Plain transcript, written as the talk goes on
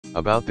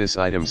About this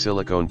item: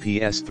 silicone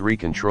PS3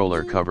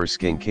 controller cover,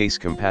 skin case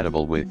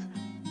compatible with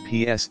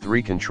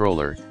PS3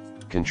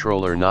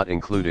 controller not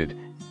included.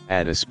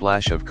 Add a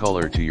splash of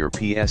color to your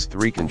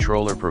PS3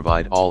 controller,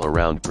 provide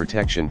all-around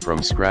protection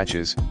from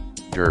scratches,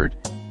 dirt,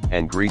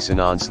 and grease. A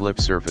non-slip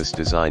surface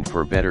designed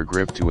for better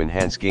grip to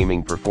enhance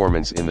gaming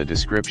performance. In the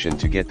description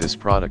to get this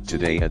product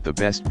today at the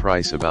best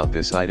price. About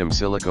this item: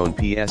 silicone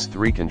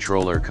PS3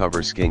 controller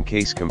cover, skin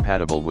case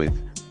compatible with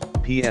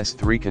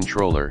PS3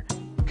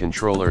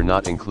 controller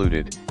not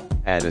included.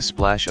 Add a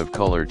splash of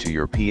color to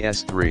your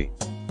PS3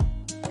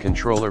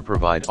 controller,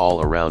 provide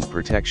all-around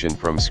protection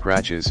from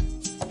scratches,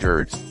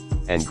 dirt,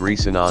 and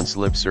grease. A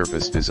non-slip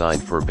surface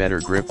designed for better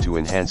grip to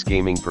enhance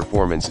gaming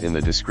performance. In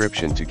the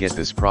description to get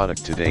this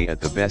product today at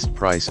the best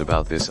price.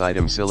 About this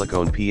item: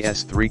 silicone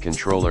PS3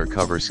 controller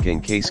cover, skin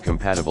case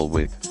compatible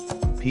with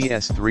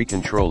PS3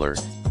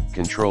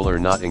 controller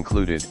not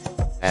included.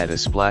 Add a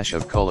splash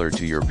of color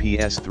to your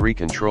PS3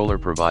 controller,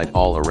 provide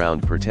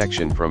all-around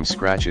protection from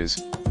scratches,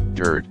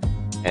 dirt,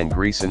 and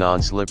grease. A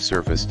non-slip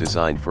surface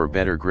designed for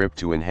better grip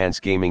to enhance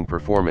gaming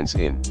performance.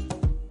 In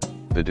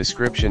the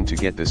description to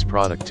get this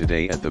product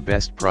today at the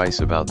best price.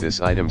 About this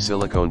item: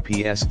 silicone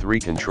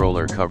PS3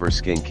 controller cover,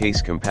 skin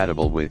case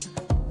compatible with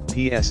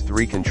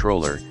PS3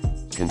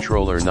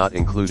 controller not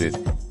included.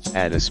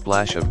 Add a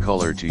splash of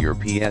color to your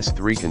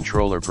PS3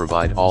 controller,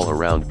 provide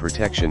all-around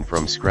protection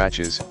from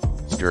scratches,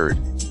 dirt,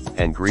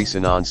 and grease. A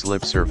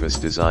non-slip surface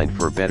designed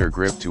for better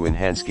grip to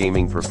enhance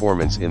gaming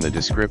performance. In the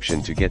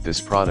description to get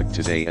this product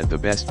today at the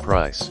best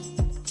price.